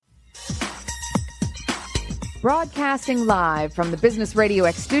Broadcasting live from the Business Radio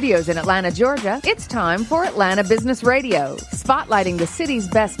X studios in Atlanta, Georgia, it's time for Atlanta Business Radio, spotlighting the city's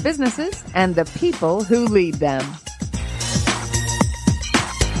best businesses and the people who lead them.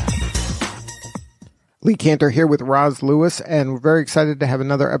 Lee Cantor here with Roz Lewis, and we're very excited to have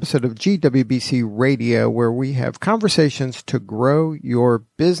another episode of GWBC Radio where we have conversations to grow your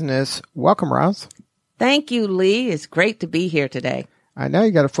business. Welcome, Roz. Thank you, Lee. It's great to be here today. I know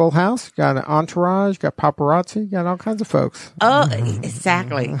you got a full house, got an entourage, got paparazzi, got all kinds of folks. Oh,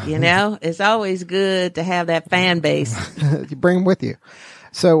 exactly. You know, it's always good to have that fan base. You bring them with you.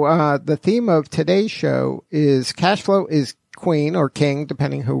 So the theme of today's show is cash flow is queen or king,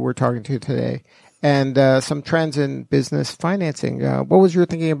 depending who we're talking to today, and some trends in business financing. What was your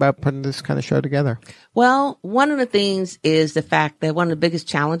thinking about putting this kind of show together? Well, one of the things is the fact that one of the biggest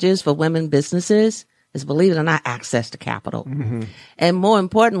challenges for women businesses is, believe it or not, access to capital. Mm-hmm. And more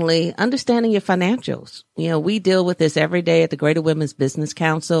importantly, understanding your financials. You know, we deal with this every day at the Greater Women's Business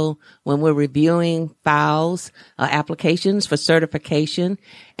Council when we're reviewing files, applications for certification.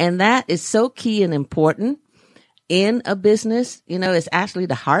 And that is so key and important in a business. You know, it's actually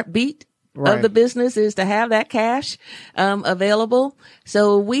the heartbeat of the business is to have that cash available.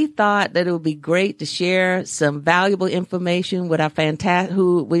 So we thought that it would be great to share some valuable information with our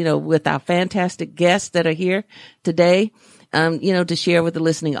fantastic guests that are here today, to share with the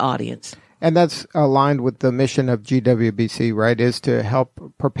listening audience. And that's aligned with the mission of GWBC, right, is to help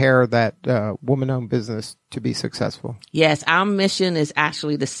prepare that woman-owned business to be successful. Yes, our mission is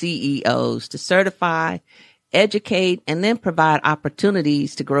actually the CEOs to certify, educate, and then provide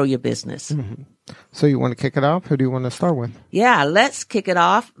opportunities to grow your business. Mm-hmm. So you want to kick it off? Who do you want to start with? Yeah, let's kick it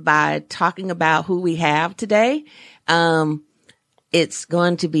off by talking about who we have today. It's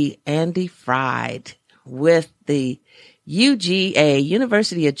going to be Andy Fried with the UGA,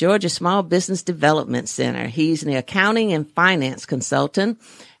 University of Georgia Small Business Development Center. He's an accounting and finance consultant.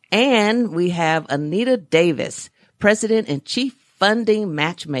 And we have Anita Davis, President and Chief Funding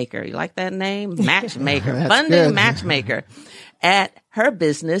Matchmaker. You like that name? Matchmaker. Funding good. Matchmaker at her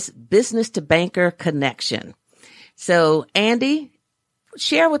business to Banker Connection. So, Andy,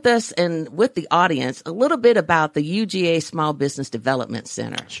 share with us and with the audience a little bit about the UGA Small Business Development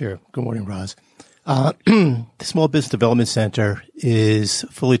Center. Sure. Good morning, Roz. The Small Business Development Center is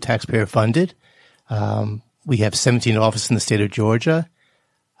fully taxpayer funded. We have 17 offices in the state of Georgia.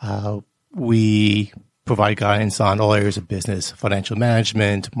 We provide guidance on all areas of business, financial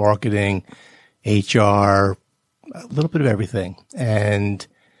management, marketing, HR, a little bit of everything. And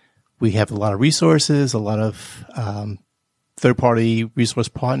we have a lot of resources, a lot of third-party resource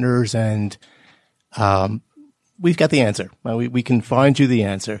partners, and we've got the answer. We can find you the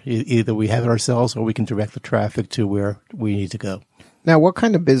answer. Either we have it ourselves or we can direct the traffic to where we need to go. Now, what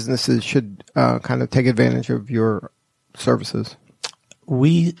kind of businesses should kind of take advantage of your services?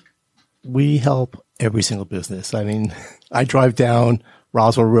 We help every single business. I mean, I drive down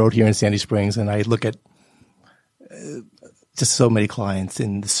Roswell Road here in Sandy Springs, and I look at just so many clients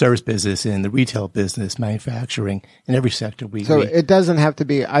in the service business, in the retail business, manufacturing, in every sector. It doesn't have to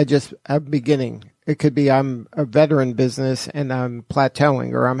be, I'm beginning. It could be I'm a veteran business and I'm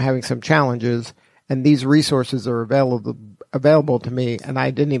plateauing or I'm having some challenges, and these resources are available to me, and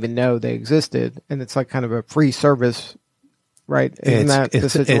I didn't even know they existed. And it's like kind of a free service, right? Isn't that the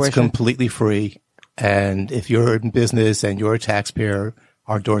situation? It's completely free. And if you're in business and you're a taxpayer,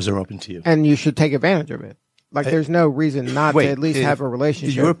 our doors are open to you. And you should take advantage of it. Like, there's no reasson not to at least have a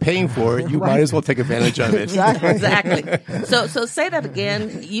relationship. You're paying for it. You might as well take advantage of it. Exactly. So say that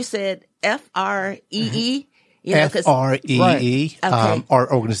again. You said FREE. FREE. Okay.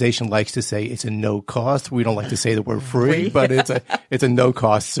 Our organization likes to say it's a no cost. We don't like to say the word free, but it's a no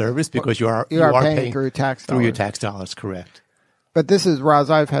cost service because you are paying through tax dollars. Through your tax dollars, correct. But this is, Roz,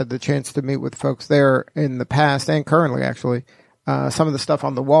 I've had the chance to meet with folks there in the past and currently, actually. Some of the stuff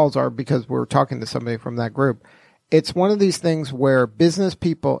on the walls are because we're talking to somebody from that group. It's one of these things where business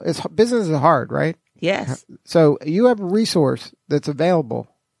is hard, right? Yes. So you have a resource that's available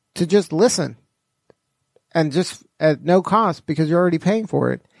to just listen and just at no cost because you're already paying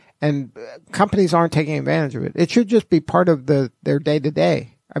for it. And companies aren't taking advantage of it. It should just be part of their day to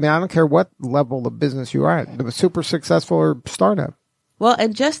day. I mean, I don't care what level of business you are at, super successful or startup. Well,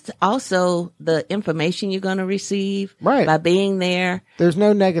 and just also the information you're going to receive by being there. There's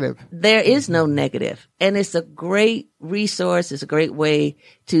no negative. There is no negative. And it's a great resource. It's a great way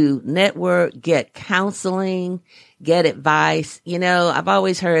to network, get counseling, get advice. You know, I've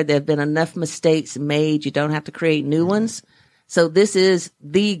always heard there have been enough mistakes made. You don't have to create new ones. So this is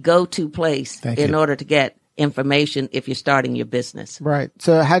the go-to place in order to get information if you're starting your business. Right.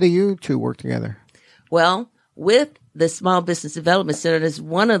 So how do you two work together? Well, with the Small Business Development Center is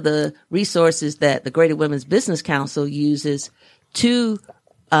one of the resources that the Greater Women's Business Council uses to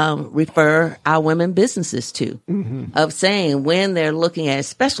refer our women businesses to, of saying when they're looking at,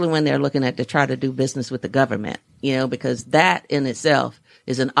 especially when they're looking at to try to do business with the government, because that in itself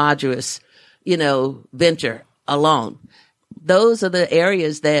is an arduous, venture alone. Those are the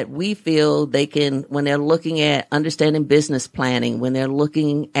areas that we feel they can, when they're looking at understanding business planning, when they're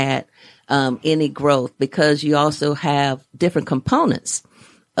looking at any growth, because you also have different components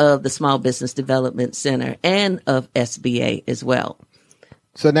of the Small Business Development Center and of SBA as well.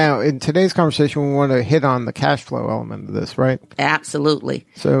 So now in today's conversation, we want to hit on the cash flow element of this, right? Absolutely.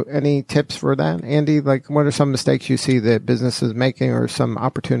 So any tips for that, Andy? Like, what are some mistakes you see that businesses making or some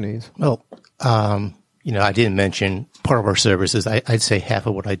opportunities? Well, I didn't mention part of our services. I'd say half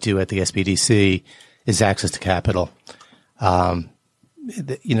of what I do at the SBDC is access to capital.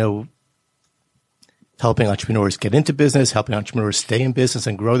 Helping entrepreneurs get into business, helping entrepreneurs stay in business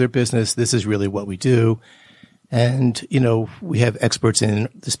and grow their business. This is really what we do. And, we have experts in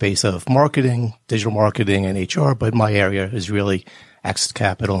the space of marketing, digital marketing, and HR, but my area is really access to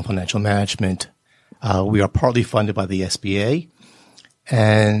capital and financial management. We are partly funded by the SBA.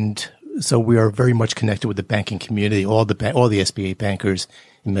 And so we are very much connected with the banking community, all the SBA bankers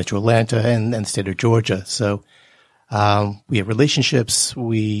in Metro Atlanta and the state of Georgia. So we have relationships.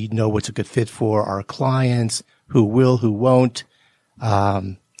 We know what's a good fit for our clients, who will, who won't,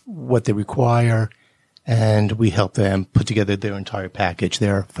 what they require. And we help them put together their entire package,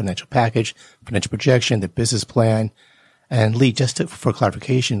 their financial package, financial projection, their business plan. And Lee, for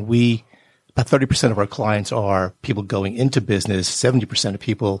clarification, about 30% of our clients are people going into business, 70% of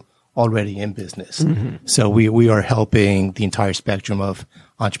people already in business. Mm-hmm. So we are helping the entire spectrum of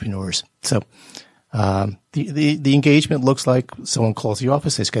entrepreneurs. So the engagement looks like someone calls the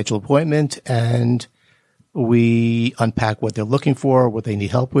office, they schedule an appointment, and we unpack what they're looking for, what they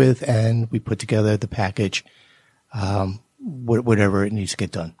need help with, and we put together the package, whatever it needs to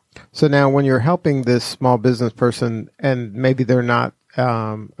get done. So now when you're helping this small business person, and maybe they're not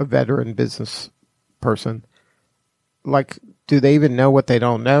a veteran business person, like, do they even know what they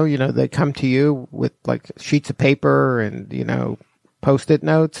don't know? They come to you with like sheets of paper and, Post-it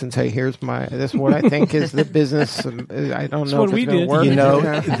notes and say, "Here's this is what I think is the business." I don't know if it's going to work.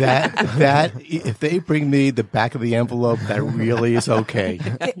 That if they bring me the back of the envelope, that really is okay.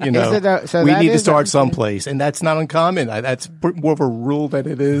 We need to start someplace, and that's not uncommon. That's more of a rule than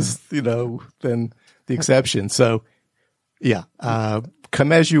it is, than the exception. So, yeah,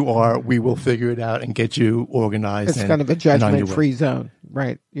 come as you are. We will figure it out and get you organized. It's kind of a judgment-free zone,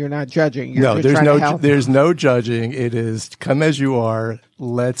 right? You're not judging. There's no judging. It is come as you are.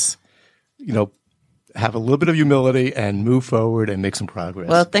 Let's, have a little bit of humility and move forward and make some progress.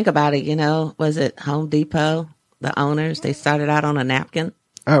 Well, think about it. Was it Home Depot? The owners, they started out on a napkin.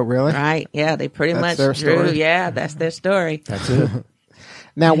 Oh, really? Right. Yeah, they pretty much their story. Yeah, that's their story. That's it.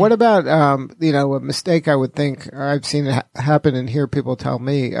 Now, what about, a mistake I would think I've seen happen and hear people tell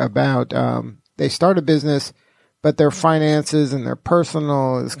me about, they start a business, but their finances and their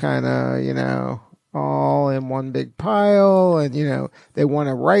personal is kind of, all in one big pile, and, they want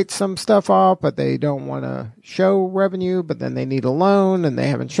to write some stuff off, but they don't want to show revenue, but then they need a loan and they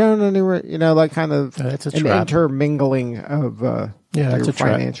haven't shown any, like kind of an intermingling of, that's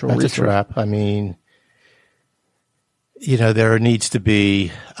financial resources. That's a trap. I mean, there needs to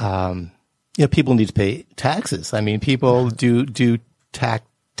be, people need to pay taxes. I mean, people do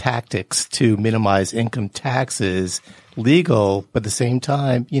tactics to minimize income taxes, legal, but at the same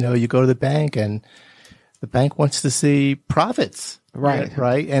time, you go to the bank and the bank wants to see profits. Right.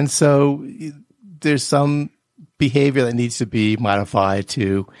 Right. And so there's some behavior that needs to be modified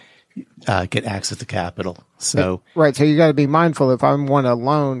to get access to capital. So, right. So you got to be mindful. If I want a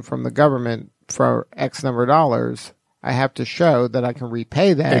loan from the government for X number of dollars, I have to show that I can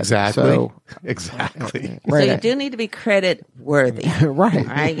repay that. Exactly. Exactly. Right. So you do need to be credit worthy. Right.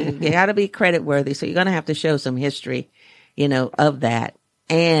 Right. You got to be credit worthy. So you're going to have to show some history, of that.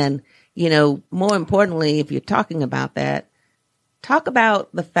 And, more importantly, if you're talking about that, talk about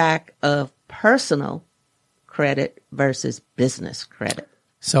the fact of personal credit versus business credit.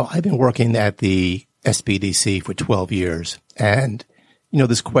 So I've been working at the SBDC for 12 years, and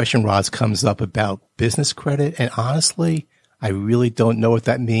this question, Roz, comes up about business credit, and honestly, I really don't know what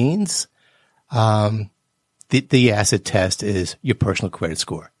that means. The asset test is your personal credit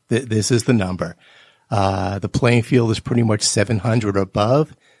score. This is the number. The playing field is pretty much 700 or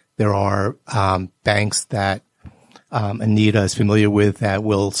above. There are banks that Anita is familiar with that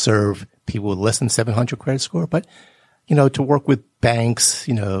will serve people with less than 700 credit score. But, to work with banks,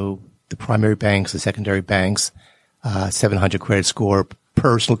 the primary banks, the secondary banks, 700 credit score,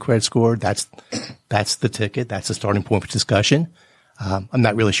 personal credit score. That's the ticket. That's the starting point for discussion. I'm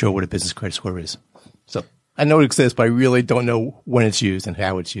not really sure what a business credit score is. So I know it exists, but I really don't know when it's used and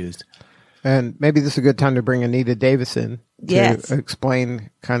how it's used. And maybe this is a good time to bring Anita Davis in to Yes.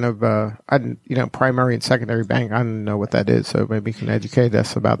 explain kind of, primary and secondary bank. I don't know what that is, so maybe you can educate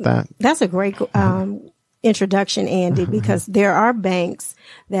us about that. That's a great introduction, Andy, because there are banks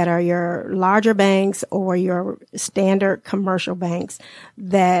that are your larger banks or your standard commercial banks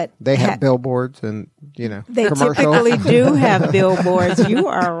that They have billboards and, they commercials. typically do have billboards. You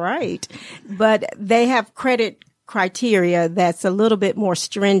are right. But they have credit criteria that's a little bit more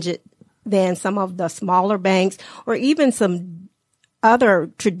stringent than some of the smaller banks or even some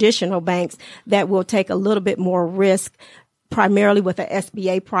other traditional banks that will take a little bit more risk, primarily with an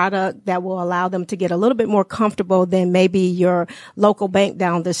SBA product that will allow them to get a little bit more comfortable than maybe your local bank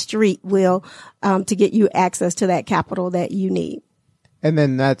down the street will, to get you access to that capital that you need. And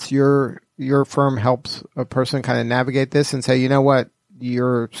then that's your firm helps a person kind of navigate this and say, you know what,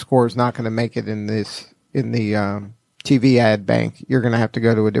 your score is not going to make it in the TV ad bank. You're going to have to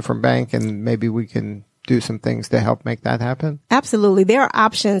go to a different bank, and maybe we can do some things to help make that happen. Absolutely. There are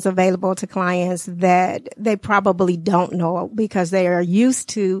options available to clients that they probably don't know because they are used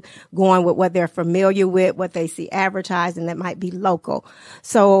to going with what they're familiar with, what they see advertised, and that might be local.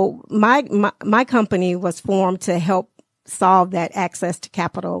 So my company was formed to help solve that access to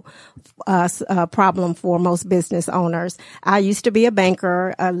capital problem for most business owners. I used to be a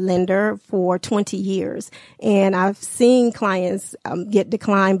banker, a lender for 20 years, and I've seen clients get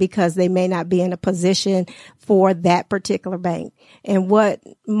declined because they may not be in a position for that particular bank. And what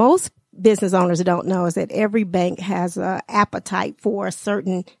most business owners don't know is that every bank has an appetite for a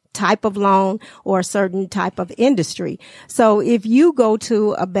certain type of loan or a certain type of industry. So if you go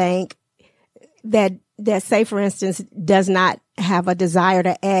to a bank that say, for instance, does not have a desire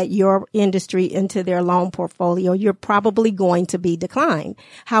to add your industry into their loan portfolio, you're probably going to be declined.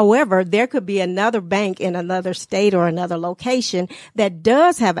 However, there could be another bank in another state or another location that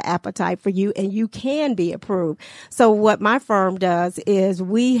does have an appetite for you and you can be approved. So what my firm does is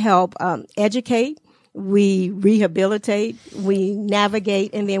we help educate, we rehabilitate, we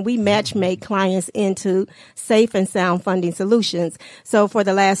navigate, and then we match make clients into safe and sound funding solutions. So for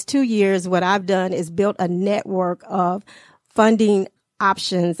the last 2 years, what I've done is built a network of funding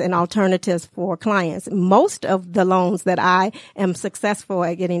options and alternatives for clients. Most of the loans that I am successful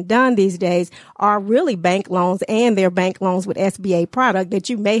at getting done these days are really bank loans, and they're bank loans with SBA product that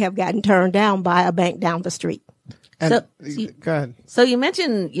you may have gotten turned down by a bank down the street. And, go ahead. So you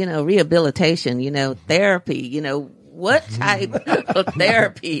mentioned, rehabilitation, therapy, what type of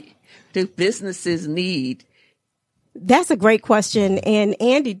therapy do businesses need? That's a great question. And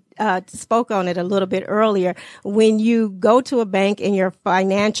Andy spoke on it a little bit earlier. When you go to a bank and your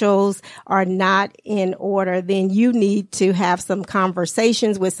financials are not in order, then you need to have some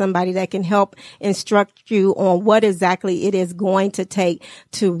conversations with somebody that can help instruct you on what exactly it is going to take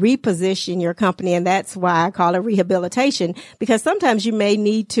to reposition your company. And that's why I call it rehabilitation, because sometimes you may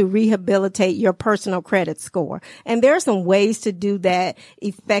need to rehabilitate your personal credit score. And there are some ways to do that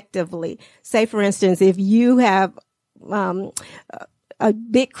effectively. Say, for instance, if you have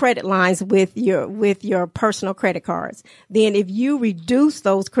big credit lines with your personal credit cards, then if you reduce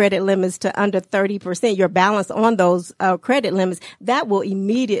those credit limits to under 30%, your balance on those credit limits, that will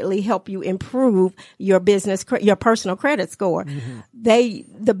immediately help you improve your your personal credit score.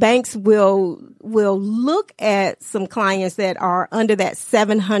 Mm-hmm. The banks will look at some clients that are under that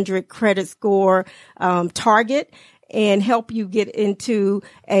 700 credit score target and help you get into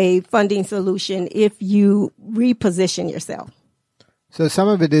a funding solution if you reposition yourself. So some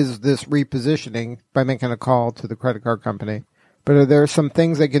of it is this repositioning by making a call to the credit card company. But are there some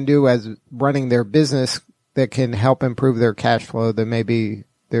things they can do as running their business that can help improve their cash flow that maybe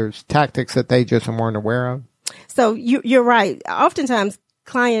there's tactics that they just weren't aware of? So you're right. Oftentimes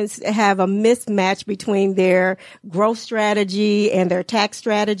clients have a mismatch between their growth strategy and their tax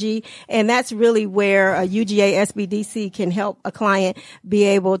strategy. And that's really where a UGA SBDC can help a client be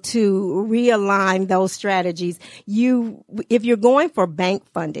able to realign those strategies. If you're going for bank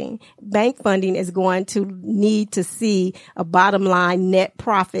funding is going to need to see a bottom line net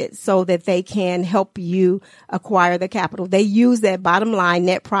profit so that they can help you acquire the capital. They use that bottom line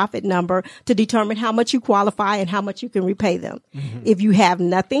net profit number to determine how much you qualify and how much you can repay them. Mm-hmm. If you have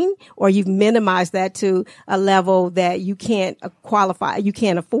nothing, or you've minimized that to a level that you can't qualify, you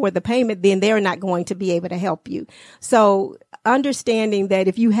can't afford the payment, then they're not going to be able to help you. So understanding that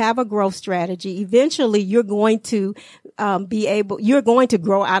if you have a growth strategy, eventually you're going to you're going to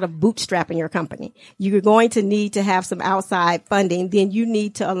grow out of bootstrapping your company. You're going to need to have some outside funding. Then you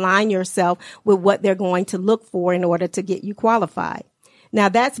need to align yourself with what they're going to look for in order to get you qualified. Now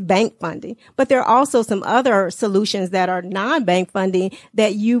that's bank funding, but there are also some other solutions that are non-bank funding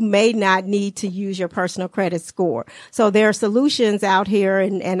that you may not need to use your personal credit score. So there are solutions out here,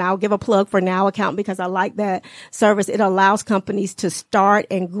 and I'll give a plug for Now Account because I like that service. It allows companies to start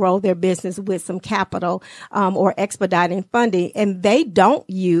and grow their business with some capital, or expediting funding, and they don't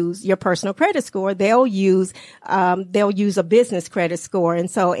use your personal credit score. They'll use a business credit score.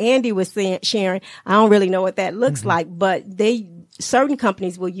 And so Andy was sharing, I don't really know what that looks like, but certain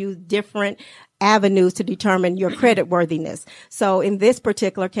companies will use different avenues to determine your credit worthiness. So in this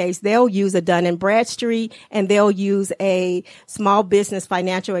particular case, they'll use a Dun & Bradstreet, and they'll use a small business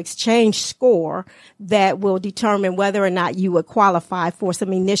financial exchange score that will determine whether or not you would qualify for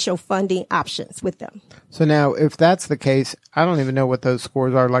some initial funding options with them. So now, if that's the case, I don't even know what those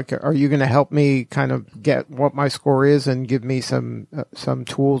scores are. Like, are you going to help me kind of get what my score is and give me some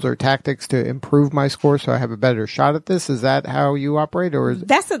tools or tactics to improve my score so I have a better shot at this? Is that how you operate, or is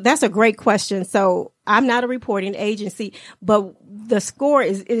That's a great question. So I'm not a reporting agency, but the score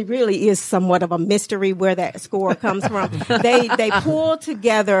it really is somewhat of a mystery where that score comes from. They pull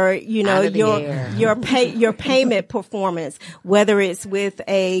together, your payment performance, whether it's with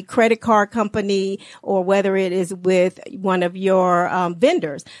a credit card company or whether it is with one of your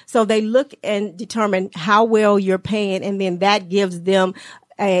vendors. So they look and determine how well you're paying, and then that gives them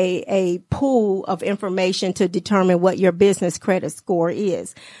a pool of information to determine what your business credit score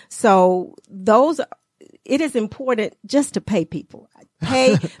is. So it is important just to pay people.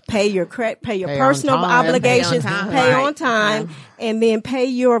 Pay your personal obligations, pay on time, and then pay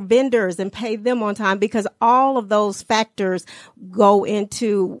your vendors and pay them on time, because all of those factors go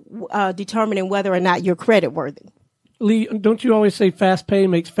into determining whether or not you're credit worthy. Lee, don't you always say fast pay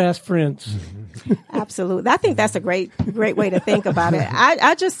makes fast friends? Absolutely. I think that's a great way to think about it.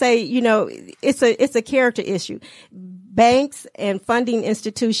 I just say, it's a character issue. Banks and funding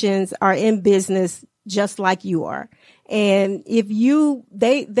institutions are in business just like you are. And if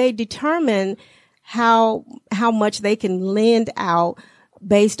they determine how much they can lend out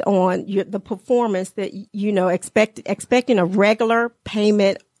based on the performance that, expecting a regular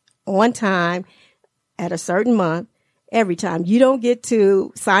payment on time at a certain month. Every time. You don't get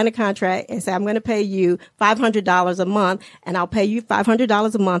to sign a contract and say, I'm going to pay you $500 a month, and I'll pay you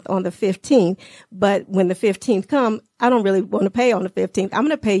 $500 a month on the 15th. But when the 15th comes, I don't really want to pay on the 15th. I'm going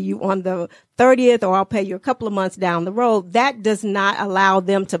to pay you on the 30th, or I'll pay you a couple of months down the road. That does not allow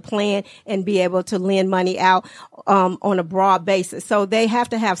them to plan and be able to lend money out on a broad basis. So they have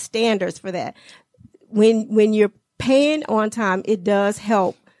to have standards for that. When you're paying on time, it does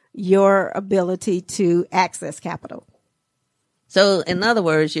help your ability to access capital. So in other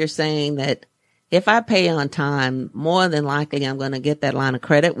words, you're saying that if I pay on time, more than likely I'm going to get that line of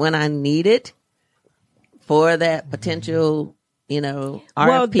credit when I need it for that potential,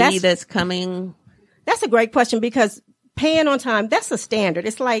 RFP that's coming. That's a great question, because paying on time, that's a standard.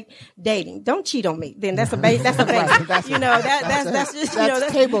 It's like dating. Don't cheat on me. Then that's a base. That's that's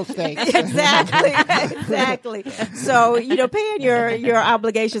table stakes. Exactly. So, paying your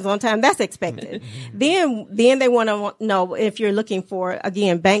obligations on time, that's expected. Then they want to know if you're looking for,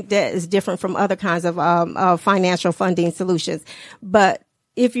 again, bank debt is different from other kinds of financial funding solutions. But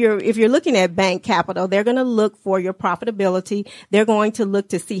if you're looking at bank capital, they're going to look for your profitability. They're going to look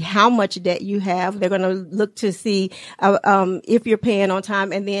to see how much debt you have. They're going to look to see if you're paying on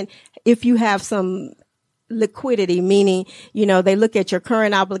time, and then if you have some liquidity, meaning, they look at your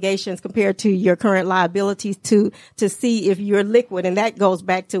current obligations compared to your current liabilities to see if you're liquid. And that goes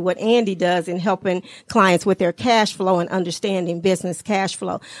back to what Andy does in helping clients with their cash flow and understanding business cash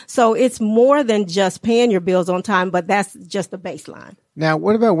flow. So it's more than just paying your bills on time, but that's just the baseline. Now,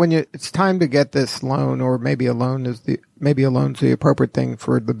 what about when it's time to get this loan, or maybe a loan's the appropriate thing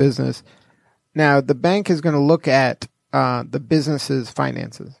for the business? Now, the bank is going to look at the business's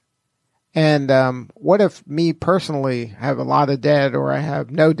finances. And what if me personally have a lot of debt, or I have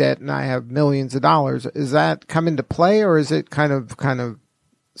no debt and I have millions of dollars? Is that come into play, or is it kind of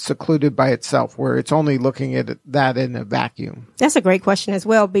secluded by itself, where it's only looking at that in a vacuum? That's a great question as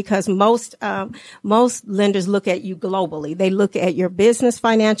well, because most lenders look at you globally. They look at your business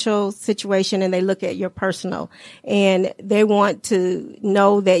financial situation and they look at your personal, and they want to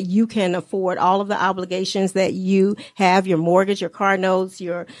know that you can afford all of the obligations that you have, your mortgage, your car notes,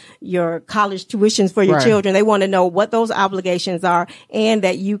 your college tuitions for your Right. children. They want to know what those obligations are and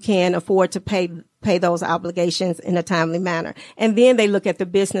that you can afford to pay those obligations in a timely manner. And then they look at the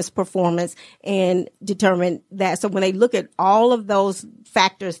business performance and determine that. So when they look at all of those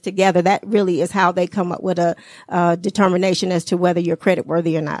factors together, that really is how they come up with a determination as to whether you're credit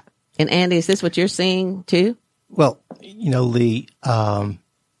worthy or not. And Andy, is this what you're seeing too? Well, Lee,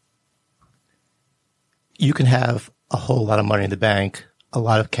 you can have a whole lot of money in the bank, a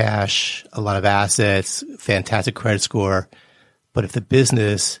lot of cash, a lot of assets, fantastic credit score. But if the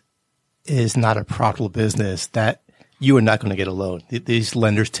business is not a profitable business, that you are not going to get a loan. These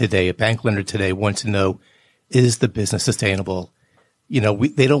lenders today, a bank lender today, wants to know, is the business sustainable?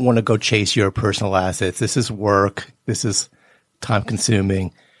 They don't want to go chase your personal assets. This is work. This is time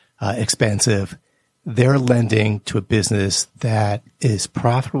consuming, expensive. They're lending to a business that is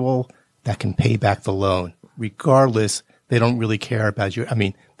profitable, that can pay back the loan. Regardless, they don't really care about you. I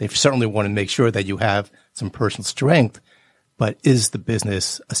mean, they certainly want to make sure that you have some personal strength, but is the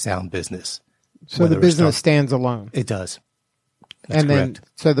business a sound business? So the business stands alone. It does. That's and correct. then,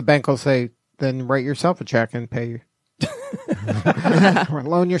 so the bank will say, then write yourself a check and pay you. Or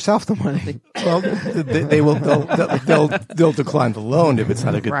loan yourself the money. Well, they'll decline the loan if it's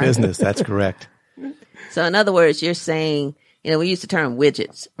not a good Right. business. That's correct. So in other words, you're saying, we use the term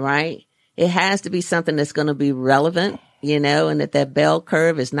widgets, right? It has to be something that's going to be relevant, and that bell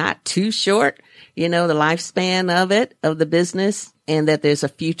curve is not too short, the lifespan of the business, and that there's a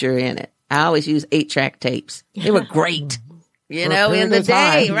future in it. I always use 8-track tapes. They were great, in period the of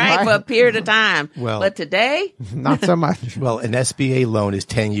day, time, right? right? For a period of time. Well- but today, Not so much. Well, an SBA loan is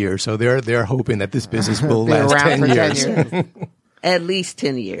 10 years, so they're hoping that this business will Be last around 10 for years. 10 years. at least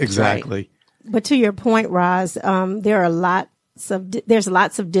 10 years. Right? Exactly. But to your point, Roz, there are there's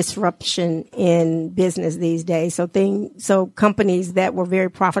lots of disruption in business these days. So companies that were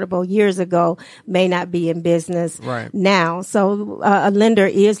very profitable years ago may not be in business Right. now. So a lender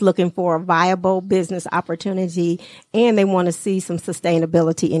is looking for a viable business opportunity, and they want to see some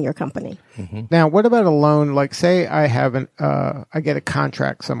sustainability in your company. Now, what about a loan? Like, say I have I get a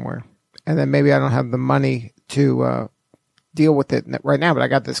contract somewhere, and then maybe I don't have the money to deal with it right now, but I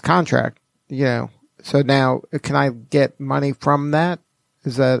got this contract, So now, can I get money from that?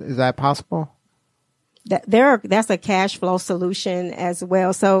 Is that possible? That's a cash flow solution as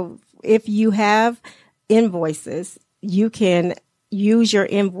well. So if you have invoices, you can use your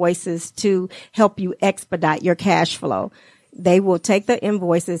invoices to help you expedite your cash flow. They will take the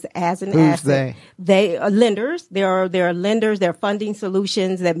invoices as an Who's asset. They are lenders. There are lenders. There are funding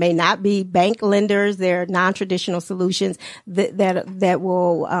solutions that may not be bank lenders. They're non-traditional solutions that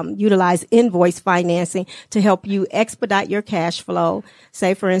will utilize invoice financing to help you expedite your cash flow.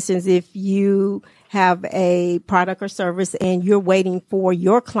 Say, for instance, if you have a product or service and you're waiting for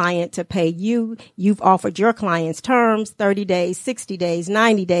your client to pay you, you've offered your clients terms, 30 days, 60 days,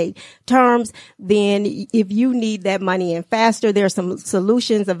 90-day terms. Then if you need that money in faster, there are some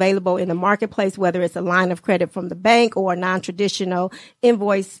solutions available in the marketplace, whether it's a line of credit from the bank or a non-traditional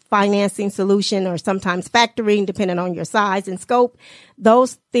invoice financing solution, or sometimes factoring, depending on your size and scope.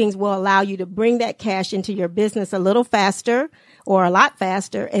 Those things will allow you to bring that cash into your business a little faster, or a lot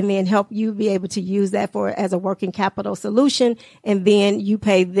faster, and then help you be able to use that as a working capital solution. And then you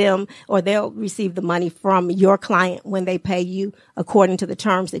pay them, or they'll receive the money from your client when they pay you according to the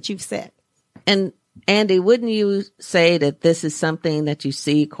terms that you've set. And Andy, wouldn't you say that this is something that you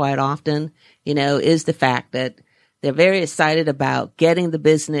see quite often, is the fact that they're very excited about getting the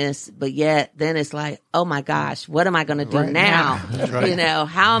business, but yet then it's like, oh my gosh, what am I going to do Right now? right.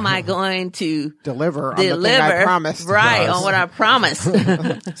 How am I going to Deliver on the thing I promised. Right, Yes. on what I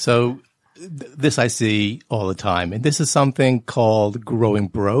promised. So this I see all the time, and this is something called growing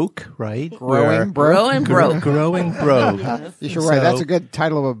broke, right? Growing broke. Growing broke. Growing broke. You should write. That's a good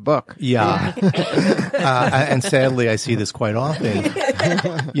title of a book. Yeah. And sadly, I see this quite often.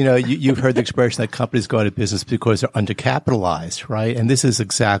 You've heard the expression that companies go out of business because they're undercapitalized, right? And this is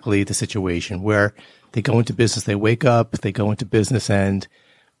exactly the situation where they go into business, they wake up, they go into business, and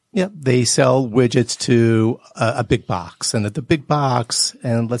they sell widgets to a big box. And at the big box,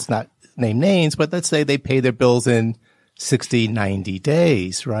 and let's not name names, but let's say they pay their bills in 60, 90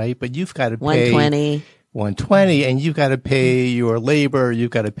 days, right? But you've got to pay 120, and you've got to pay your labor,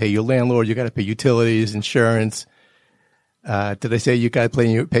 you've got to pay your landlord, you've got to pay utilities, insurance. Did I say you got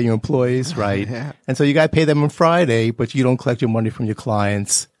to pay your employees? Right. Yeah. And so you got to pay them on Friday, but you don't collect your money from your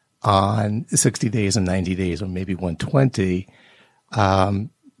clients on 60 days and 90 days or maybe 120.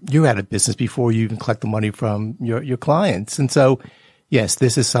 You're out of business before you even collect the money from your clients. And so, yes,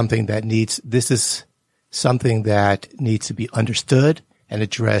 this is something that needs to be understood and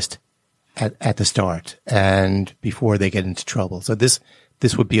addressed at the start and before they get into trouble. So this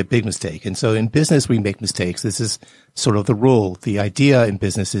would be a big mistake. And so in business, we make mistakes. This is sort of the rule. The idea in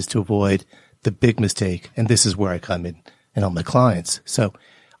business is to avoid the big mistake. And this is where I come in and help my clients. So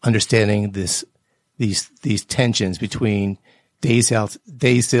understanding these tensions between days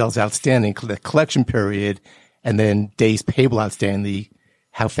sales outstanding, the collection period, and then days payable outstanding,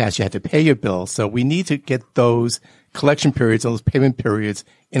 how fast you have to pay your bill. So we need to get those collection periods and those payment periods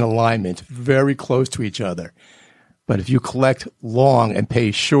in alignment, very close to each other. But if you collect long and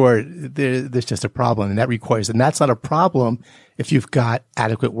pay short, there's just a problem. And that's not a problem if you've got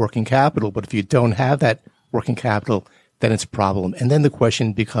adequate working capital. But if you don't have that working capital, then it's a problem. And then the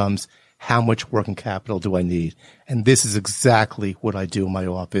question becomes, how much working capital do I need? And this is exactly what I do in my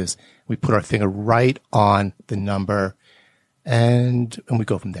office. We put our finger right on the number and we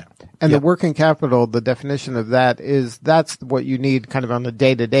go from there. And the working capital, the definition of that's what you need kind of on a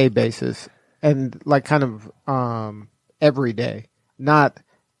day-to-day basis and like kind of every day. Not,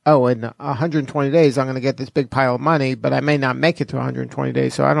 in 120 days I'm going to get this big pile of money, but I may not make it to 120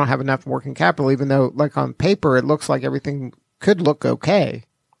 days, so I don't have enough working capital, even though like on paper it looks like everything could look okay.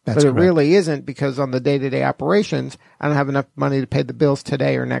 That's but correct. It really isn't, because on the day-to-day operations, I don't have enough money to pay the bills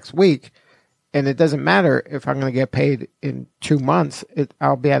today or next week. And it doesn't matter if I'm going to get paid in 2 months.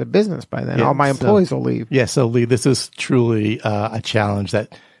 I'll be out of business by then. Yeah, All my employees will leave. Yeah, so Lee, this is truly a challenge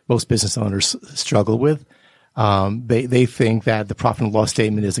that most business owners struggle with. They think that the profit and loss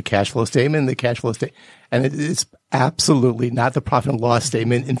statement is a cash flow statement. And it's absolutely not. The profit and loss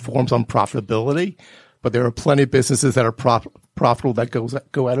statement informs on profitability, but there are plenty of businesses that are profitable that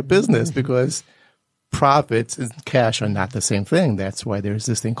go out of business because profits and cash are not the same thing. That's why there's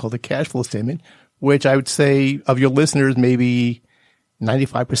this thing called a cash flow statement, which I would say of your listeners, maybe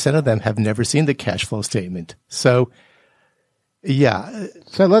 95% of them have never seen the cash flow statement. So, yeah.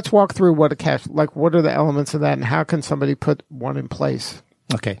 So let's walk through what are the elements of that and how can somebody put one in place?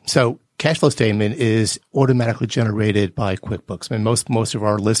 Okay. So cash flow statement is automatically generated by QuickBooks. I mean, most of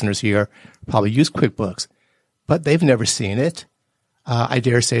our listeners here probably use QuickBooks, but they've never seen it. I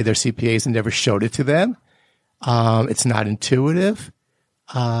dare say their CPAs have never showed it to them. It's not intuitive,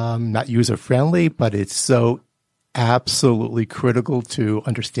 not user friendly, but it's so absolutely critical to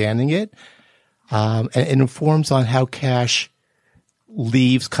understanding it. And it informs on how cash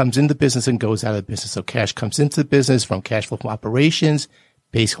comes into business and goes out of business. So cash comes into the business from cash flow from operations,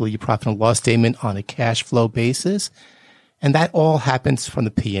 basically your profit and loss statement on a cash flow basis. And that all happens from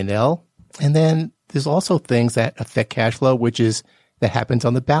the P&L. And then there's also things that affect cash flow, that happens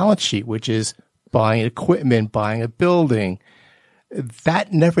on the balance sheet, which is buying equipment, buying a building.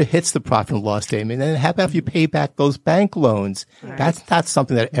 That never hits the profit and loss statement. And how about if you pay back those bank loans? Right. That's not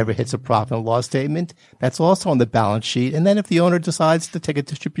something that ever hits a profit and loss statement. That's also on the balance sheet. And then if the owner decides to take a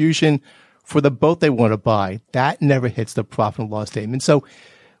distribution for the boat they want to buy, that never hits the profit and loss statement. So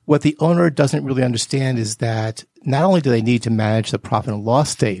what the owner doesn't really understand is that not only do they need to manage the profit and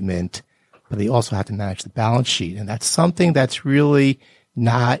loss statement, but they also have to manage the balance sheet. And that's something that's really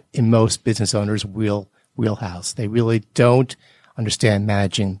not in most business owners' wheelhouse. They really don't understand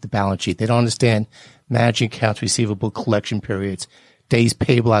managing the balance sheet. They don't understand managing accounts receivable collection periods, days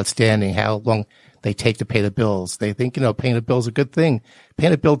payable outstanding, how long they take to pay the bills. They think, paying a bill is a good thing.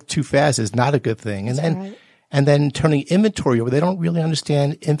 Paying a bill too fast is not a good thing. And then turning inventory over. They don't really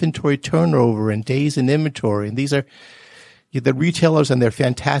understand inventory turnover and days in inventory. And these are the retailers and they're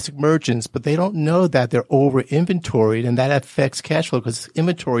fantastic merchants, but they don't know that they're over inventoried and that affects cash flow because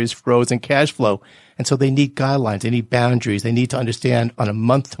inventory is frozen cash flow. And so they need guidelines. They need boundaries. They need to understand on a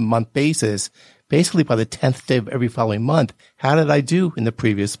month to month basis, basically by the 10th day of every following month, how did I do in the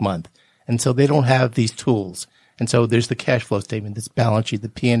previous month? And so they don't have these tools. And so there's the cash flow statement, this balance sheet, the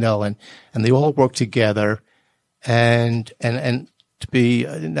P&L, and they all work together and to be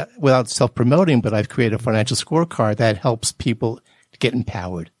without self-promoting, but I've created a financial scorecard that helps people to get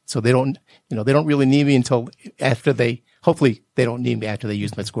empowered. So they don't really need me until hopefully they don't need me after they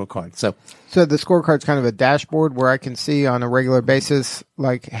use my scorecard. So the scorecard's kind of a dashboard where I can see on a regular basis,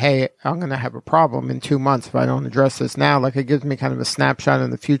 like, hey, I'm going to have a problem in 2 months if I don't address this now. Like it gives me kind of a snapshot in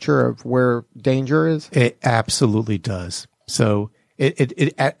the future of where danger is. It absolutely does. So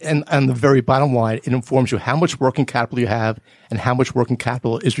and on the very bottom line, it informs you how much working capital you have and how much working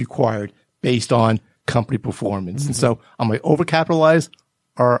capital is required based on company performance. And so am I overcapitalized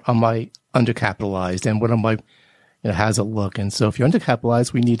or am I undercapitalized? And what am I, how's it look? And so if you're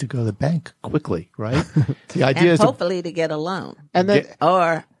undercapitalized, we need to go to the bank quickly, right? The idea and is hopefully to get a loan. And then,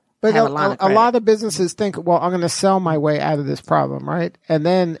 But a lot of businesses think, well, I'm going to sell my way out of this problem, right? And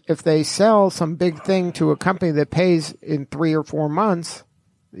then if they sell some big thing to a company that pays in 3 or 4 months,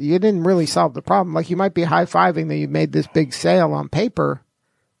 you didn't really solve the problem. Like you might be high-fiving that you made this big sale on paper,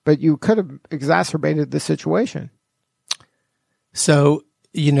 but you could have exacerbated the situation. So,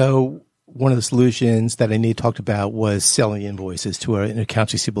 one of the solutions that Anita talked about was selling invoices to an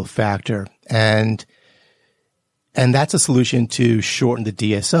accounts receivable factor. And that's a solution to shorten the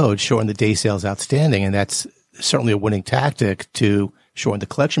DSO, shorten the day sales outstanding. And that's certainly a winning tactic to shorten the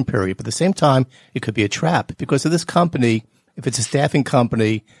collection period. But at the same time, it could be a trap because of this company. If it's a staffing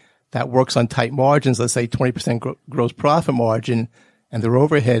company that works on tight margins, let's say 20% gross profit margin, and their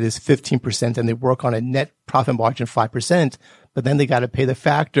overhead is 15%, and they work on a net profit margin of 5%, but then they got to pay the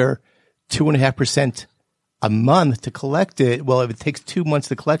factor 2.5% a month to collect it. Well, if it takes 2 months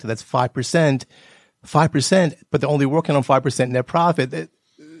to collect it, that's 5%, but they're only working on 5% net profit.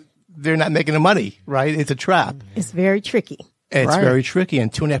 They're not making the money, right? It's a trap. It's very tricky. It's very tricky.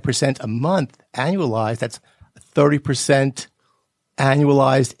 And 2.5% a month annualized, that's 30%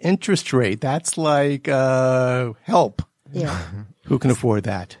 annualized interest rate. That's like help. Yeah. Who can afford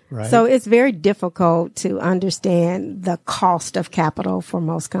that, right? So it's very difficult to understand the cost of capital for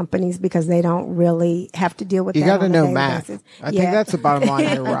most companies because they don't really have to deal with you that. You got to know daily math. basis. I think that's the bottom line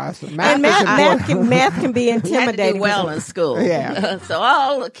here, Ross. Math can be intimidating. You had to do well in school. Yeah. So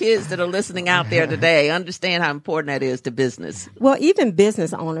all the kids that are listening out there today understand how important that is to business. Well, even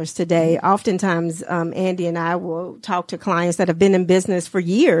business owners today, oftentimes, Andy and I will talk to clients that have been in business for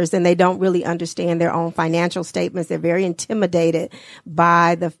years and they don't really understand their own financial statements. They're very intimidated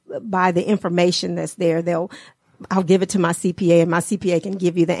by the information that's there. I'll give it to my CPA and my CPA can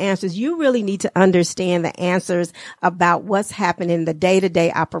give you the answers. You really need to understand the answers about what's happening in the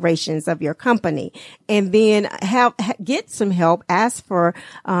day-to-day operations of your company. And then get some help, ask for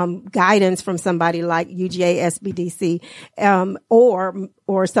guidance from somebody like UGA SBDC,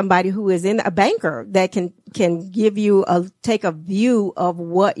 or somebody who is in a banker that can give you take a view of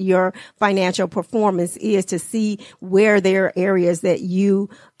what your financial performance is to see where there are areas that you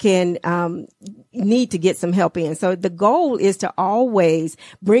can need to get some help in. So the goal is to always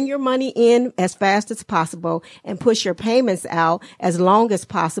bring your money in as fast as possible and push your payments out as long as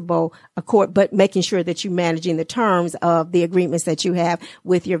possible, but making sure that you're managing the terms of the agreements that you have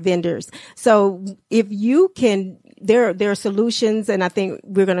with your vendors. So if you can, there are solutions, and I think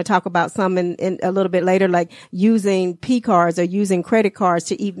we're going to talk about some in a little bit later, like using P cards or using credit cards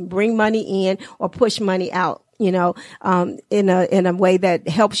to even bring money in or push money out, in a way that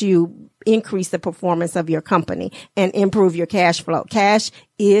helps you increase the performance of your company and improve your cash flow. Cash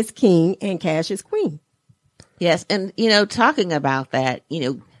is king and cash is queen. Yes. And, talking about that,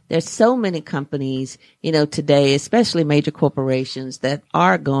 there's so many companies, today, especially major corporations that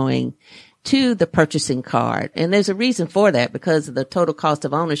are going to the purchasing card. And there's a reason for that because of the total cost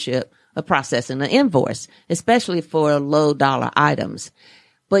of ownership of processing an invoice, especially for low dollar items.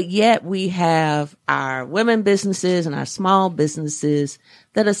 But yet we have our women businesses and our small businesses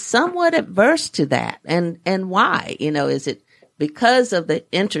that are somewhat adverse to that. And why? Is it because of the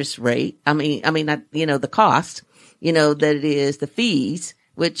interest rate? The cost, that it is the fees,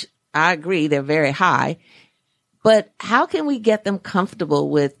 which I agree they're very high. But how can we get them comfortable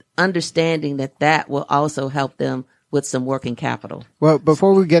with understanding that will also help them with some working capital? Well,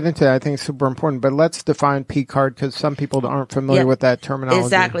 before we get into that, I think it's super important, but let's define P card because some people aren't familiar with that terminology.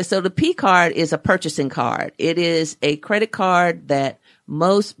 Exactly. So the P card is a purchasing card. It is a credit card that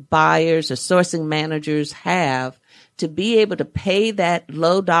most buyers or sourcing managers have to be able to pay that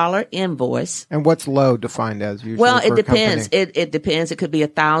low dollar invoice. And what's low defined as usually? Well, it for depends. It depends. It could be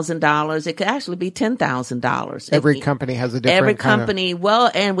 $1,000. It could actually be $10,000. Every company has a different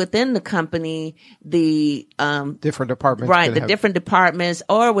and within the company, the different departments. Right, the different departments,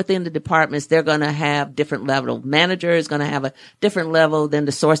 or within the departments, they're going to have different level. Manager is going to have a different level than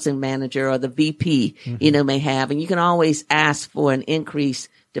the sourcing manager or the VP, may have. And you can always ask for an increase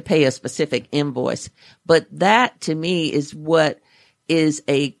to pay a specific invoice. But that to me is what is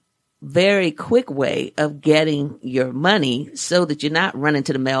a very quick way of getting your money so that you're not running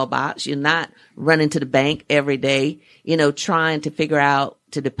to the mailbox. You're not running to the bank every day, trying to figure out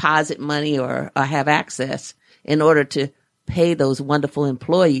to deposit money or have access in order to pay those wonderful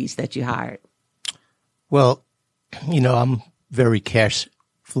employees that you hired. Well, I'm very cash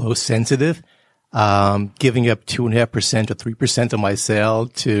flow sensitive. Giving up 2.5% or 3% of my sale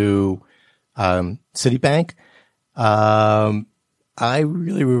to Citibank. I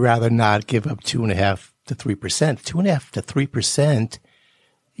really would rather not give up 2.5 to 3%. 2.5 to 3%,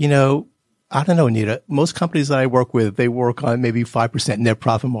 I don't know, Anita. Most companies that I work with, they work on maybe 5% net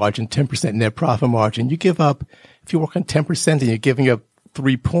profit margin, 10% net profit margin. You give up, if you work on 10% and you're giving up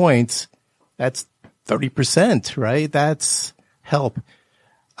 3 points, that's 30%, right? That's help.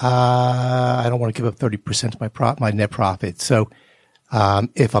 I don't want to give up 30% of my net profit. So,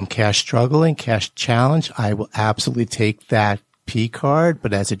 if I'm cash struggling, cash challenged, I will absolutely take that P card.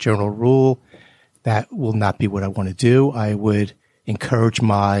 But as a general rule, that will not be what I want to do. I would encourage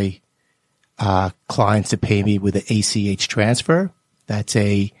my clients to pay me with an ACH transfer.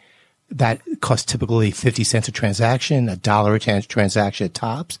 That costs typically 50 cents a transaction, $1 a transaction at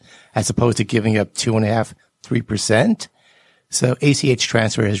tops, as opposed to giving up 2.5, 3%. So ACH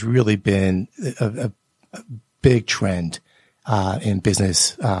transfer has really been a big trend in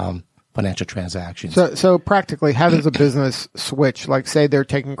business financial transactions. So practically, how does a business switch? Like, say they're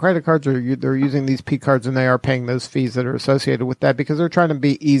taking credit cards or they're using these P cards and they are paying those fees that are associated with that because they're trying to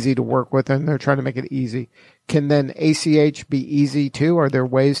be easy to work with and they're trying to make it easy. Can then ACH be easy too? Are there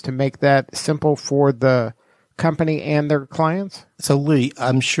ways to make that simple for the company and their clients? So Lee,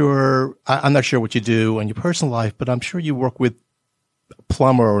 I'm not sure what you do in your personal life, but I'm sure you work with a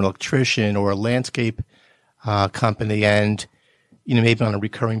plumber or an electrician or a landscape company, and maybe on a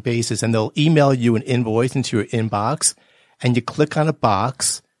recurring basis, and they'll email you an invoice into your inbox, and you click on a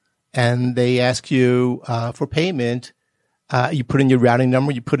box, and they ask you for payment. You put in your routing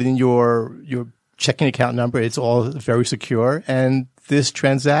number, you put in your checking account number. It's all very secure, and this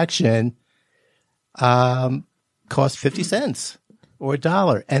transaction costs 50 cents or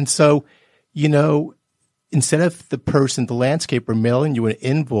 $1. And so, instead of the landscaper mailing you an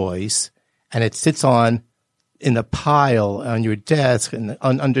invoice, and it sits in a pile on your desk and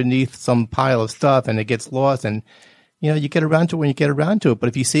underneath some pile of stuff, and it gets lost, and you get around to it when you get around to it. But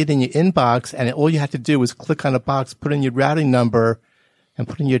if you see it in your inbox, and all you have to do is click on a box, put in your routing number, and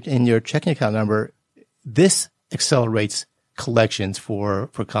put in your checking account number, this accelerates collections for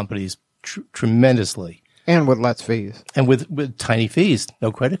companies tremendously, and with less fees, and with tiny fees,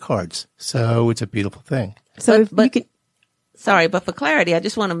 no credit cards. So it's a beautiful thing. So but for clarity, I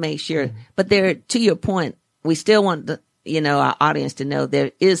just want to make sure. But to your point, we still want our audience to know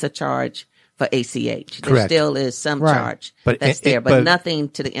there is a charge for ACH. There Correct. still is some charge that's there, but nothing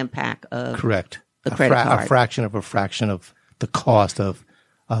to the impact of correct the credit card. A fraction of the cost of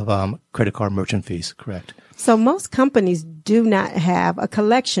credit card merchant fees. Correct. So most companies do not have a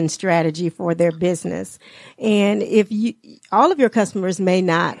collection strategy for their business, and all of your customers may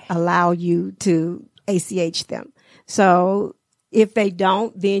not allow you to ACH them. So if they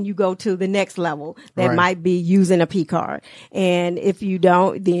don't, then you go to the next level. That might be using a P card. And if you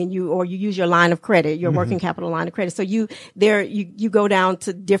don't, then you use your line of credit, your working capital line of credit. So you go down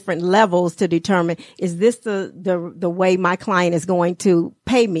to different levels to determine, is this the way my client is going to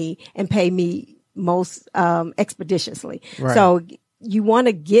pay me and pay me most expeditiously. Right. So you want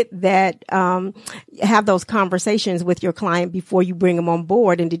to get that, have those conversations with your client before you bring them on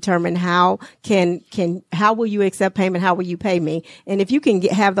board and determine how will you accept payment? How will you pay me? And if you can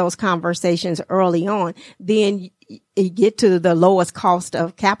have those conversations early on, then you get to the lowest cost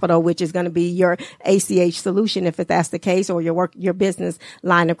of capital, which is going to be your ACH solution. If that's the case, or your business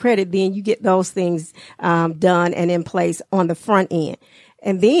line of credit, then you get those things, done and in place on the front end.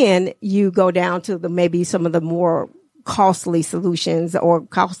 And then you go down to maybe some of the more costly solutions or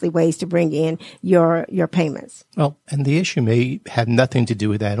costly ways to bring in your payments. Well, and the issue may have nothing to do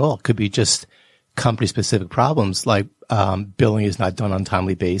with that at all. It could be just company specific problems, like billing is not done on a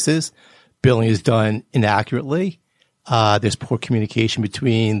timely basis. Billing is done inaccurately. There's poor communication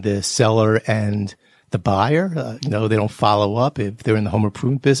between the seller and the buyer. They don't follow up if they're in the home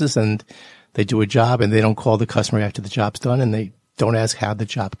improvement business and they do a job and they don't call the customer after the job's done and they don't ask how the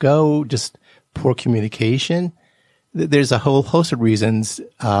job go. Just poor communication. There's a whole host of reasons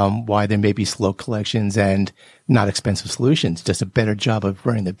why there may be slow collections and not expensive solutions, just a better job of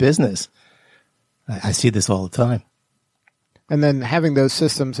running the business. I see this all the time. And then having those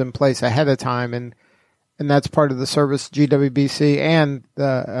systems in place ahead of time, and that's part of the service GWBC and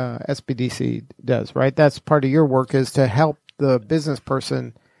the SBDC does, right? That's part of your work, is to help the business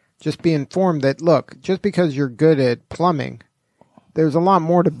person just be informed that, look, just because you're good at plumbing, there's a lot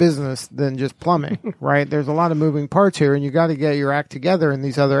more to business than just plumbing, right? There's a lot of moving parts here, and you got to get your act together in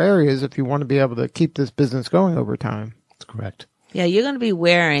these other areas if you want to be able to keep this business going over time. That's correct. Yeah, you're going to be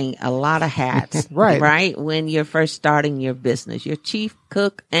wearing a lot of hats, Right. When you're first starting your business, you're chief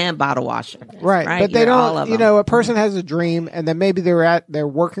cook and bottle washer, Right. But they You're all don't, of you them. know, a person has a dream and then maybe they're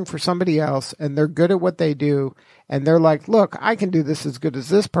working for somebody else and they're good at what they do. And they're like, look, I can do this as good as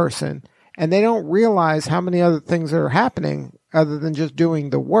this person. And they don't realize how many other things are happening other than just doing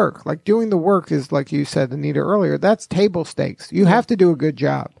the work. Like doing the work is, like you said, Anita, earlier, that's table stakes. You have to do a good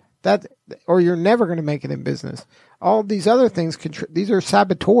job. Or you're never going to make it in business. All these other things, these are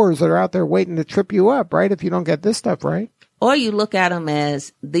saboteurs that are out there waiting to trip you up, right? If you don't get this stuff right. Or you look at them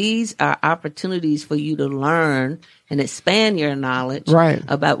as these are opportunities for you to learn and expand your knowledge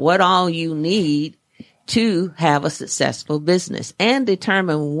about what all you need to have a successful business and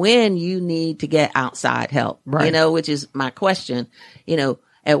determine when you need to get outside help, which is my question.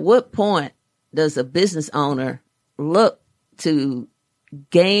 At what point does a business owner look to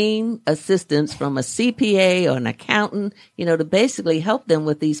gain assistance from a CPA or an accountant, to basically help them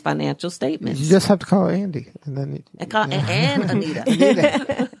with these financial statements? You just have to call Andy and then and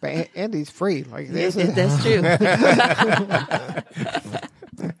Anita. But Andy's free. Like this. That's true.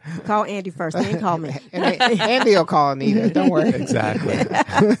 Call Andy first, then call me. Andy will call Anita. Don't worry. Exactly.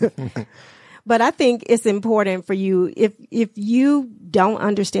 But I think it's important for you, if you don't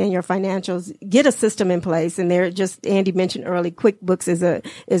understand your financials, get a system in place. And Andy mentioned early, QuickBooks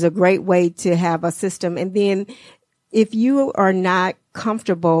is a great way to have a system. And then if you are not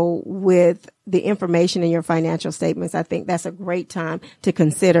comfortable with the information in your financial statements, I think that's a great time to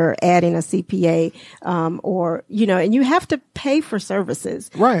consider adding a CPA, and you have to pay for services.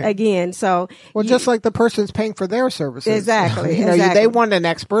 Right. Again, just like the person's paying for their services. Exactly. They want an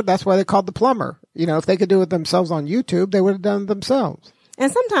expert. That's why they called the plumber. If they could do it themselves on YouTube, they would have done it themselves.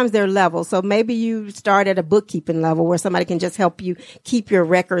 And sometimes they're levels. So maybe you start at a bookkeeping level where somebody can just help you keep your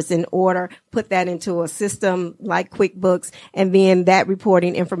records in order, put that into a system like QuickBooks, and then that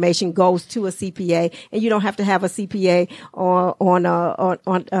reporting information goes to a CPA. And you don't have to have a CPA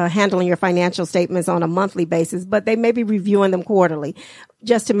on handling your financial statements on a monthly basis, but they may be reviewing them quarterly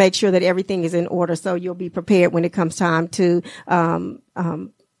just to make sure that everything is in order. So you'll be prepared when it comes time to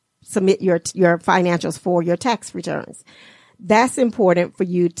submit your financials for your tax returns. That's important for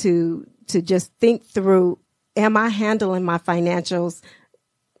you to just think through, am I handling my financials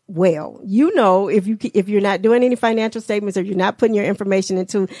well? If you're not doing any financial statements or you're not putting your information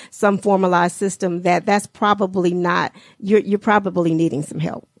into some formalized system, that's probably not, you're probably needing some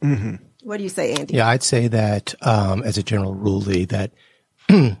help. Mm-hmm. What do you say, Andy? Yeah, I'd say that as a general rule, Lee, that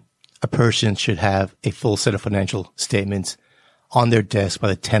a person should have a full set of financial statements on their desk by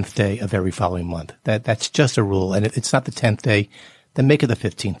the 10th day of every following month. That's just a rule. And if it's not the 10th day, then make it the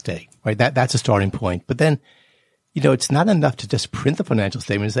 15th day, right? That's a starting point. But then, it's not enough to just print the financial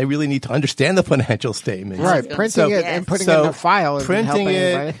statements. They really need to understand the financial statements. Right. Printing it and putting it in a file isn't helping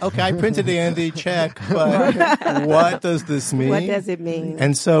anybody. Okay, I printed it, Andy, check. But what does this mean? What does it mean?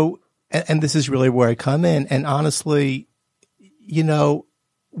 And so, and this is really where I come in. And honestly,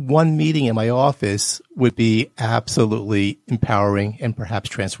 one meeting in my office would be absolutely empowering and perhaps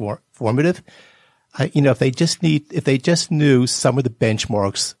transformative. If they just knew some of the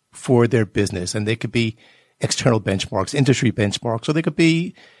benchmarks for their business, and they could be external benchmarks, industry benchmarks, or they could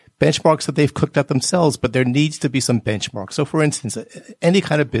be benchmarks that they've cooked up themselves, but there needs to be some benchmarks. So for instance, any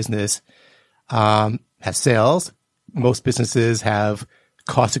kind of business, has sales. Most businesses have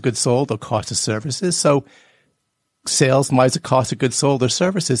cost of goods sold or cost of services. So sales minus the cost of goods sold or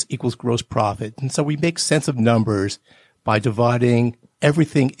services equals gross profit. And so we make sense of numbers by dividing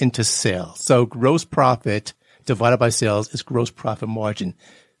everything into sales. So gross profit divided by sales is gross profit margin.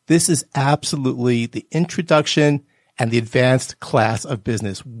 This is absolutely the introduction and the advanced class of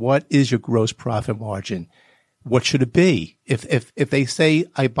business. What is your gross profit margin? What should it be? If they say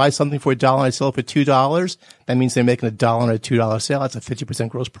I buy something for $1 and I sell it for $2, that means they're making $1 on a $2 sale. That's a 50%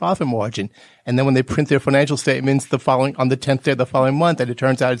 gross profit margin. And then when they print their financial statements on the 10th day of the following month, and it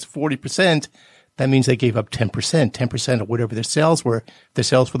turns out it's 40%, that means they gave up 10% of whatever their sales were. Their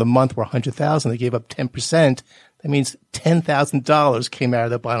sales for the month were $100,000. They gave up 10%. That means $10,000 came out of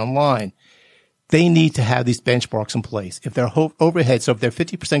their bottom line. They need to have these benchmarks in place. If their overhead, so if they're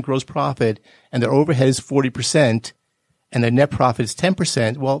 50% gross profit and their overhead is 40% and their net profit is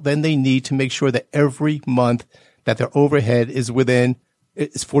 10%, well, then they need to make sure that every month that their overhead is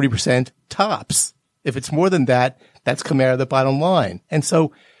 40% tops. If it's more than that, that's coming out of the bottom line. And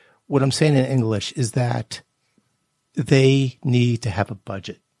so what I'm saying in English is that they need to have a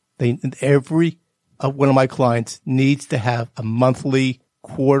budget. Every one of my clients needs to have a monthly,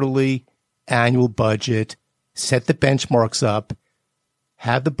 quarterly, annual budget, set the benchmarks up,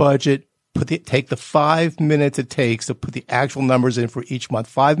 have the budget, take the 5 minutes it takes to put the actual numbers in for each month,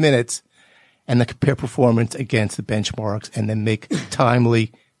 5 minutes, and then compare performance against the benchmarks and then make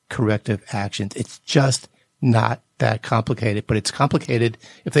timely corrective actions. It's just not that complicated, but it's complicated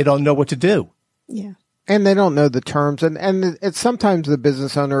if they don't know what to do. Yeah. And they don't know the terms. And it's sometimes the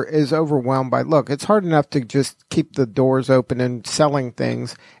business owner is overwhelmed by, look, it's hard enough to just keep the doors open and selling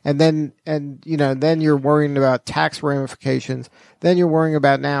things. Then you're worrying about tax ramifications. Then you're worrying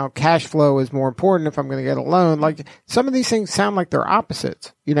about now cash flow is more important if I'm going to get a loan. Like some of these things sound like they're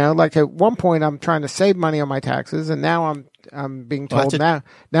opposites. Like at one point I'm trying to save money on my taxes, and now I'm being told now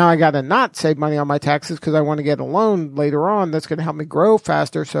I got to not save money on my taxes because I want to get a loan later on that's going to help me grow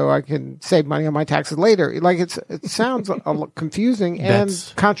faster so I can save money on my taxes later. Like it sounds confusing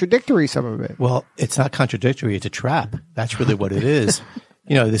and contradictory, some of it. Well, it's not contradictory. It's a trap. That's really what it is.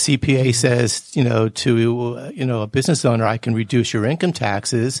 The CPA says, to a business owner, I can reduce your income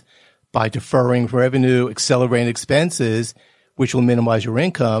taxes by deferring revenue, accelerating expenses, which will minimize your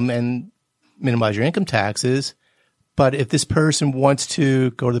income and minimize your income taxes. But if this person wants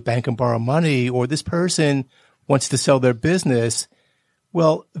to go to the bank and borrow money, or this person wants to sell their business,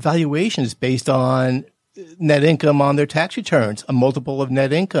 well, valuation is based on net income on their tax returns, a multiple of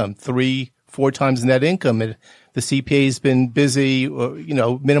net income, 3-4 times net income. And the CPA has been busy,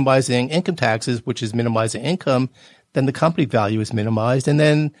 minimizing income taxes, which is minimizing income. Then the company value is minimized, and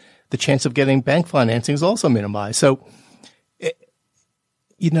then the chance of getting bank financing is also minimized. So,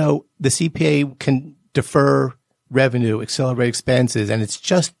 the CPA can defer revenue, accelerate expenses, and it's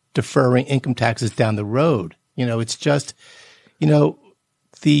just deferring income taxes down the road. It's just,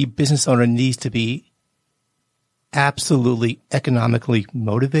 the business owner needs to be absolutely economically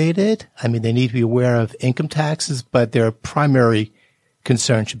motivated. I mean, they need to be aware of income taxes, but their primary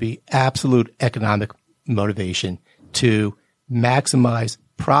concern should be absolute economic motivation to maximize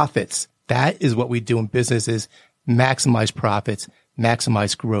profits. That is what we do in business, is maximize profits,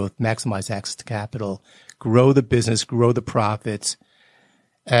 maximize growth, maximize access to capital, grow the business, grow the profits,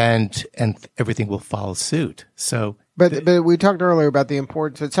 and everything will follow suit. So, but we talked earlier about the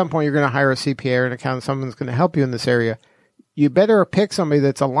importance. At some point, you're going to hire a CPA or an accountant, someone that's going to help you in this area. You better pick somebody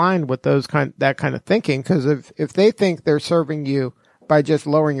that's aligned with that kind of thinking, because if they think they're serving you by just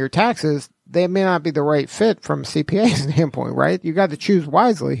lowering your taxes, they may not be the right fit from a CPA standpoint, right? You got to choose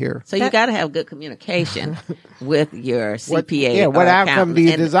wisely here. So you got to have good communication with your CPA. What outcome do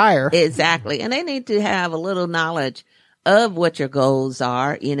you desire? Exactly. And they need to have a little knowledge of what your goals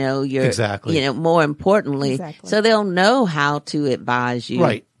are, exactly. More importantly, so they'll know how to advise you.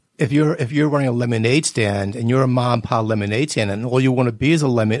 Right. If you're running a lemonade stand and you're a mom and pop lemonade stand, and all you want to be is a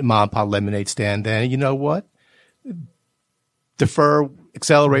mom and pop lemonade stand, then you know what? Defer,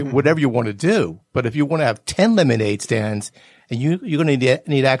 accelerate, whatever you want to do. But if you want to have 10 lemonade stands, and you're going to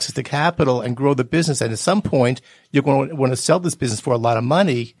need access to capital and grow the business, and at some point you're going to want to sell this business for a lot of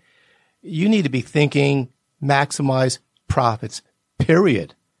money, you need to be thinking maximize profits,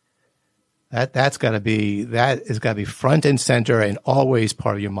 period. That is got to be front and center and always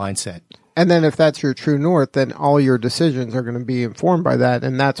part of your mindset. And then if that's your true north, then all your decisions are going to be informed by that,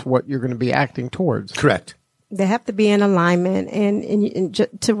 and that's what you're going to be acting towards. Correct. They have to be in alignment. And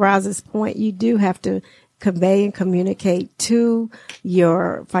to Roz's point, you do have to convey and communicate to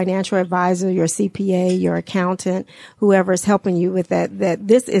your financial advisor, your CPA, your accountant, whoever is helping you with that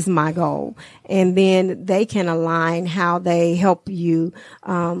this is my goal. And then they can align how they help you,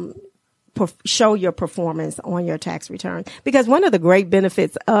 show your performance on your tax return. Because one of the great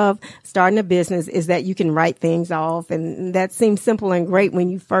benefits of starting a business is that you can write things off, and that seems simple and great when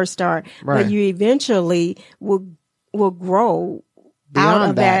you first start, right. But you eventually will grow beyond out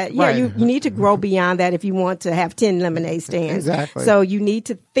of that. Yeah, right. you need to grow beyond that if you want to have 10 lemonade stands. Exactly. So you need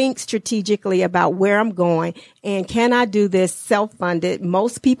to think strategically about where I'm going, and can I do this self-funded?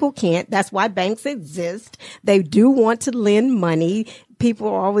 Most people can't. That's why banks exist. They do want to lend money. People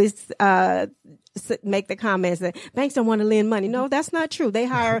always make the comments that banks don't want to lend money. No, that's not true. They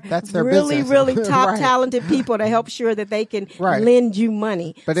hire really top right. talented people to help sure that they can right. lend you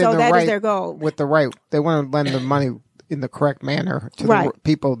money. But so that is their goal. They want to lend the money in the correct manner to right. the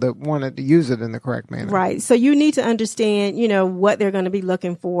people that wanted to use it in the correct manner. Right. So you need to understand, what they're going to be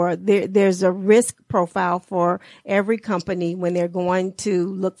looking for. There's a risk profile for every company when they're going to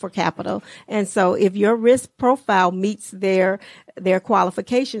look for capital. And so if your risk profile meets their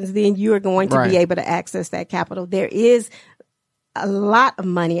qualifications, then you are going to right. be able to access that capital. There is a lot of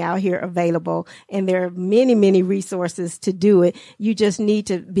money out here available, and there are many, many resources to do it. You just need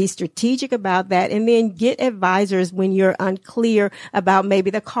to be strategic about that, and then get advisors when you're unclear about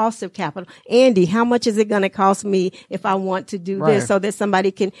maybe the cost of capital. Andy, how much is it going to cost me if I want to do this, so that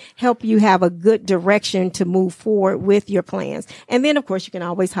somebody can help you have a good direction to move forward with your plans. And then, of course, you can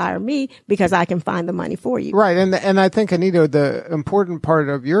always hire me because I can find the money for you. Right. And I think, Anita, the important part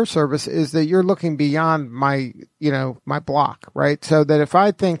of your service is that you're looking beyond my block, right? So that if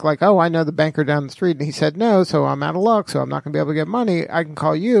I think like, oh, I know the banker down the street and he said no, so I'm out of luck, so I'm not going to be able to get money, I can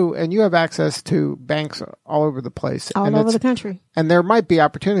call you, and you have access to banks all over the place. All over the country. And there might be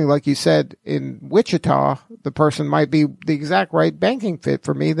opportunity, like you said, in Wichita, the person might be the exact right banking fit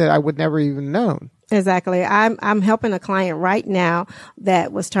for me that I would never even known. Exactly. I'm helping a client right now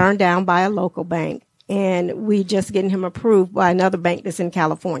that was turned down by a local bank, and we just getting him approved by another bank that's in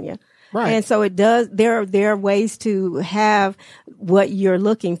California. Right. And so there are ways to have what you're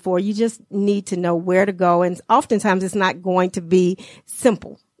looking for. You just need to know where to go. And oftentimes it's not going to be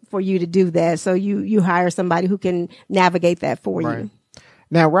simple for you to do that. So you hire somebody who can navigate that for you.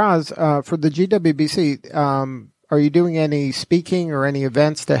 Now, Roz, for the GWBC, are you doing any speaking or any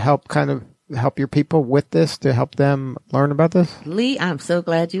events to help help your people with this, to help them learn about this? Lee, I'm so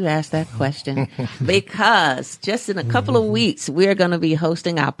glad you asked that question because just in a couple of weeks, we're going to be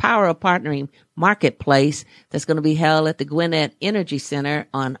hosting our Power of Partnering Marketplace that's going to be held at the Gwinnett Energy Center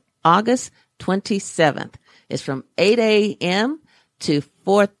on August 27th. It's from 8 a.m. to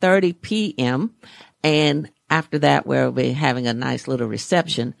 4:30 p.m. And after that, we'll be having a nice little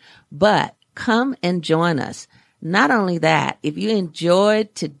reception. But come and join us. Not only that, if you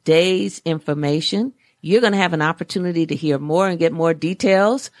enjoyed today's information, you're going to have an opportunity to hear more and get more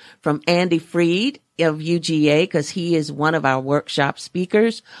details from Andy Freed of UGA, because he is one of our workshop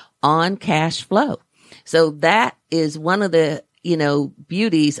speakers on cash flow. So that is one of the,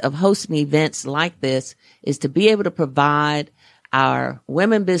 beauties of hosting events like this, is to be able to provide our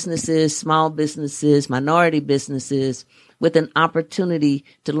women businesses, small businesses, minority businesses with an opportunity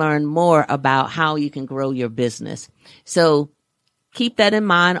to learn more about how you can grow your business. So keep that in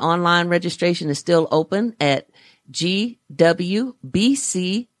mind. Online registration is still open at gwbc.biz,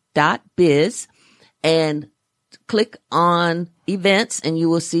 and click on events and you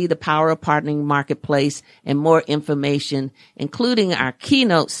will see the Power of Partnering Marketplace and more information, including our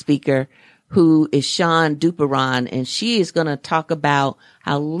keynote speaker, who is Sean Duperon, and she is going to talk about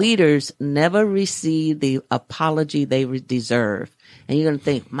how leaders never receive the apology they deserve. And you're going to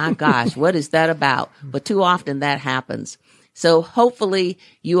think, my gosh, what is that about? But too often that happens. So hopefully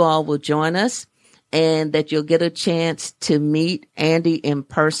you all will join us, and that you'll get a chance to meet Andy in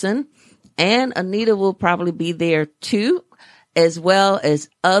person. And Anita will probably be there too, as well as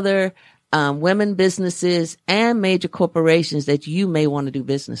other women businesses and major corporations that you may want to do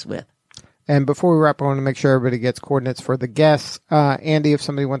business with. And before we wrap, I want to make sure everybody gets coordinates for the guests. Andy, if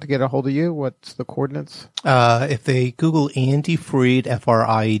somebody wants to get a hold of you, what's the coordinates? If they Google Andy Freed,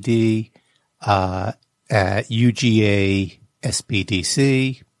 F-R-I-E-D, at UGA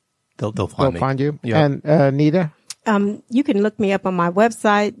SBDC, they'll find you. Yeah. And Nita? You can look me up on my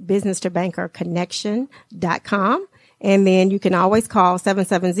website, business-to-banker-connection.com. And then you can always call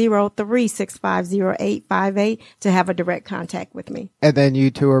 770-365-0858 to have a direct contact with me. And then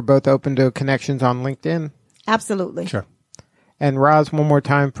you two are both open to connections on LinkedIn? Absolutely. Sure. And Roz, one more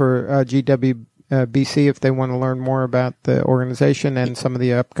time for GWBC, if they want to learn more about the organization and some of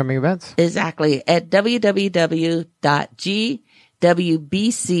the upcoming events? Exactly. At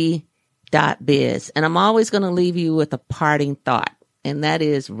www.gwbc.biz. And I'm always going to leave you with a parting thought, and that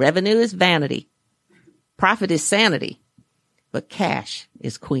is, revenue is vanity. Profit is sanity, but cash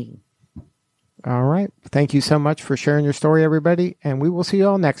is queen. All right. Thank you so much for sharing your story, everybody. And we will see you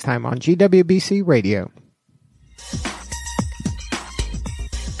all next time on GWBC Radio.